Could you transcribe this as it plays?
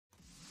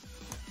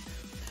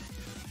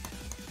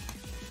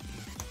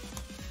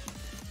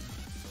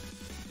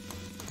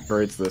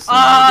separates this.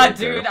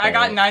 Dude, I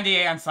got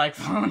 98 on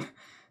Cyclone.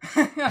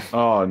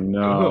 Oh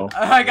no.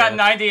 I got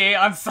 98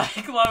 on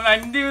Cyclone. I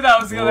knew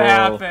that was gonna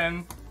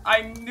happen.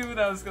 I knew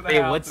that was gonna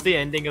happen. Hey, what's the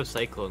ending of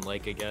Cyclone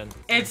like again?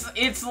 It's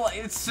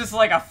just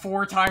like a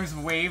 4 times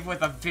wave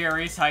with a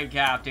very tight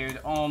gap, dude.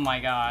 Oh my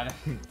god.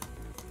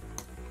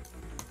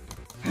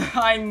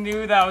 I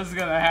knew that was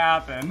gonna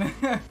happen.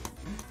 Are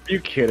you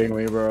kidding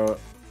me, bro?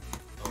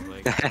 Oh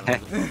my god.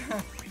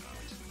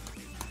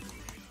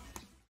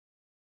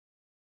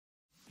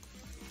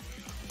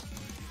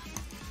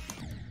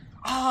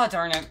 Oh,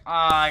 darn it.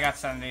 I got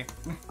 70.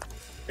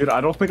 Dude, I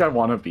don't think I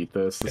want to beat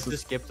this. This Just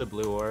is skip the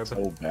blue orb.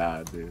 so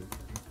bad, dude.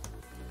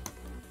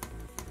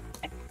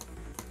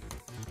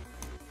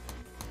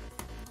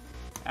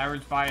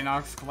 Average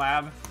Bianox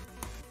collab.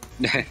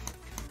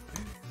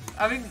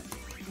 I mean,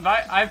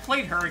 I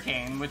played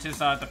Hurricane, which is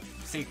the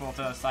sequel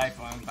to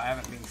Cyclone, but I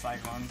haven't beaten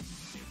Cyclone.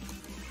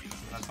 So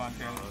that's one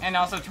too. And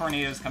also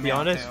Tornado's To coming be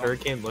out honest, too.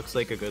 Hurricane looks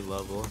like a good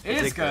level.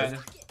 It is good.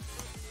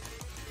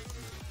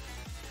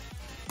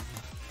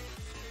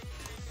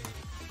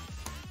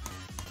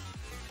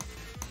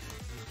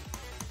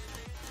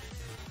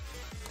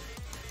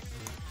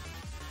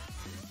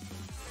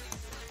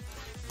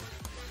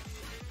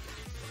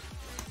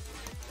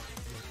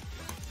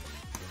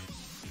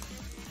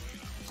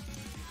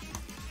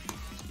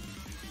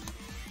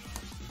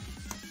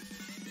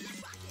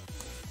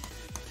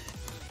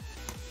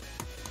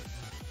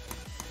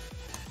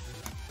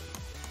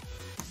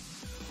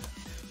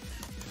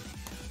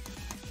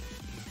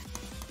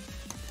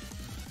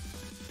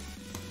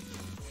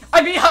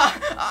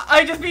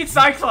 I just beat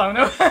Cyclone.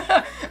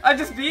 I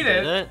just beat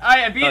it.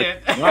 I beat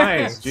it.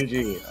 Nice,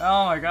 GG.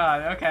 Oh my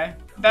god. Okay,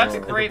 that's a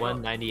great.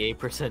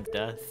 198%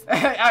 death.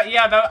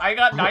 Yeah, no, I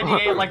got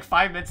 98 like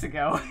 5 minutes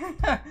ago.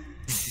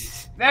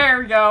 There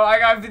we go. I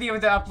got a video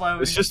to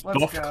upload. It's just Let's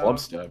buff go. club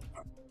step.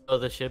 Oh,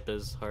 the ship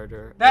is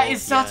harder. That Oh,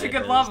 is such yeah, a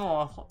good it is.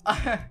 level.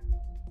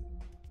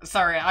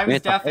 Sorry, I was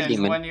It's a deafened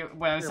argument.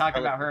 when I was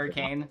talking about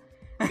Hurricane.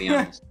 To be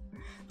honest.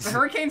 The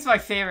Hurricane's my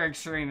favorite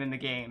extreme in the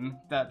game.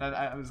 That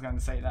I was going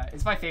to say that.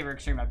 It's my favorite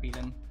extreme I've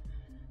beaten.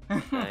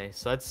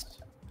 Nice.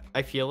 That's.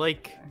 I feel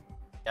like.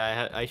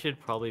 Yeah, I should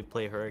probably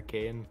play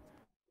Hurricane.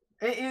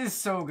 It is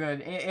so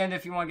good, and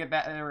if you want to get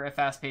better at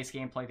fast-paced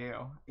gameplay too.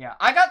 Yeah,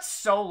 I got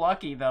so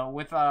lucky though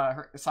with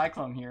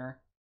Cyclone here,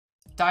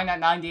 dying at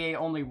 98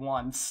 only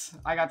once.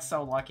 I got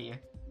so lucky.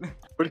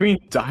 What do you mean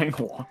dying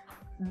one?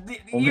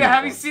 Yeah,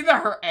 have you seen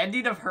the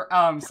ending of her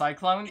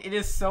Cyclone? It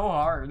is so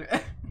hard.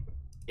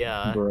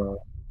 Yeah. Bro.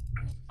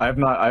 I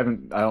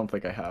don't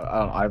think I have.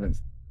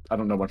 I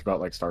don't know much about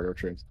like starter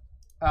streams.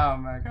 Oh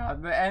my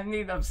god, the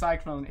ending of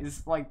Cyclone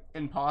is like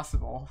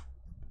impossible.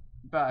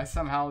 But I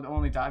somehow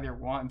only died there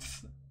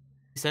once.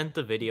 You sent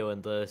the video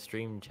in the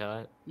stream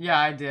chat. Yeah,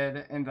 I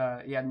did in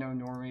the no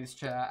normies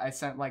chat. I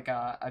sent like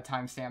a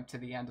timestamp to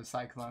the end of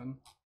Cyclone.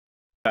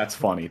 That's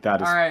funny.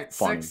 That is Alright,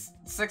 funny.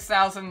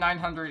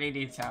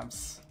 6,980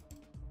 attempts.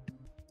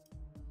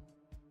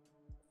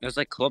 It was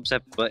like club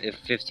step, but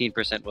if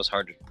 15% was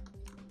harder.